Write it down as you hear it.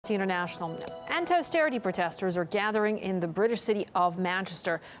International. Anti-austerity protesters are gathering in the British city of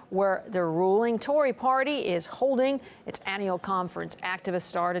Manchester, where the ruling Tory party is holding its annual conference. Activists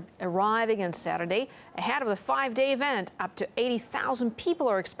started arriving on Saturday. Ahead of the five-day event, up to 80,000 people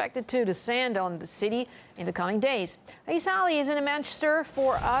are expected to descend on the city in the coming days. Isa Ali is in Manchester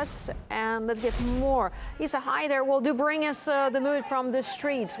for us, and let's get more. Isa, hi there. Well, do bring us the mood from the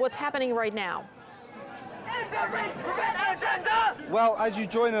streets. What's happening right now? Well, as you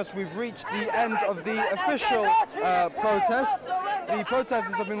join us, we've reached the end of the official protest. The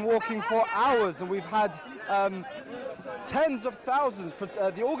protesters have been walking for hours, and we've had tens of thousands.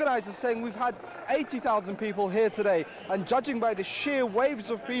 The organisers saying we've had 80,000 people here today, and judging by the sheer waves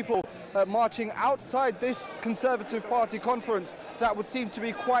of people marching outside this Conservative Party conference, that would seem to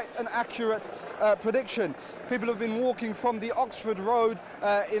be quite an accurate prediction. People have been walking from the Oxford Road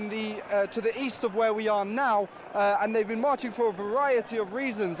to the east of where we are now, and they've been marching for a variety of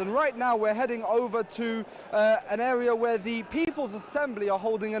reasons. And right now we're heading over to an area where the People's Assembly are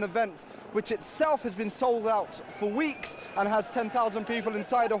holding an event which itself has been sold out for weeks and has 10,000 people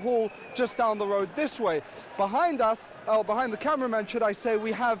inside a hall just down the road this way. Behind us, behind the cameraman should I say,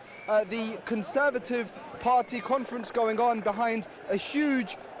 we have the Conservative Party conference going on behind a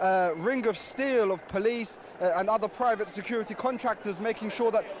huge ring of steel of police and other private security contractors, making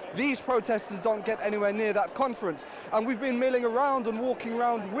sure that these protesters don't get anywhere near that conference. And we've been milling around and walking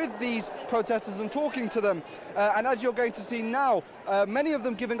around with these protesters and talking to them. And as you're going to see now, many of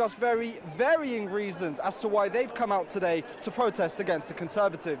them giving us very varying reasons as to why they've come out today to protest against the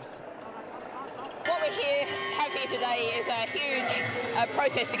Conservatives. What we have here today is a huge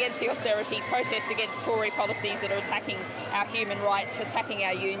protest against the austerity, protest against Tory policies that are attacking our human rights, attacking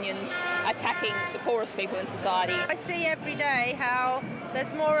our unions, attacking the poorest people in society. I see every day how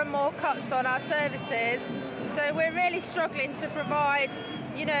there's more and more cuts on our services, so we're really struggling to provide,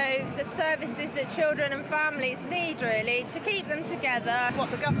 you know, the services that children and families need, really, to keep them together. What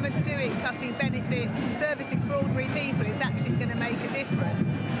the government's doing, cutting benefits and services for ordinary people, is actually going to make a difference.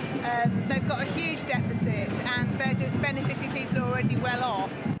 They've got a huge deficit and they're just benefiting people already well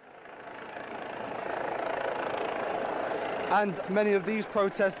off. And many of these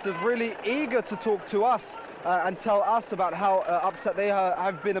protesters really eager to talk to us and tell us about how upset they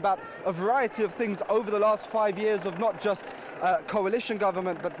have been about a variety of things over the last 5 years of not just coalition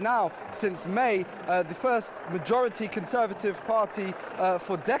government, but now, since May, the first majority Conservative Party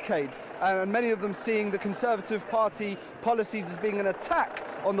for decades. And many of them seeing the Conservative Party policies as being an attack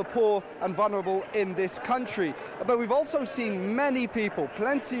on the poor and vulnerable in this country. But we've also seen many people,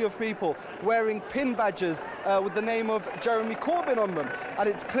 plenty of people, wearing pin badges with the name of Jeremy Corbyn on them. And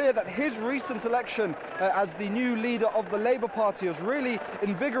it's clear that his recent election as the new leader of the Labour Party has really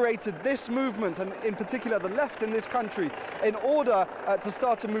invigorated this movement, and in particular the left in this country, in order to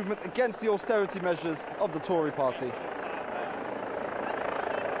start a movement against the austerity measures of the Tory party.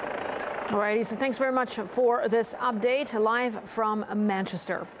 All right, so thanks very much for this update live from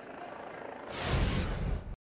Manchester.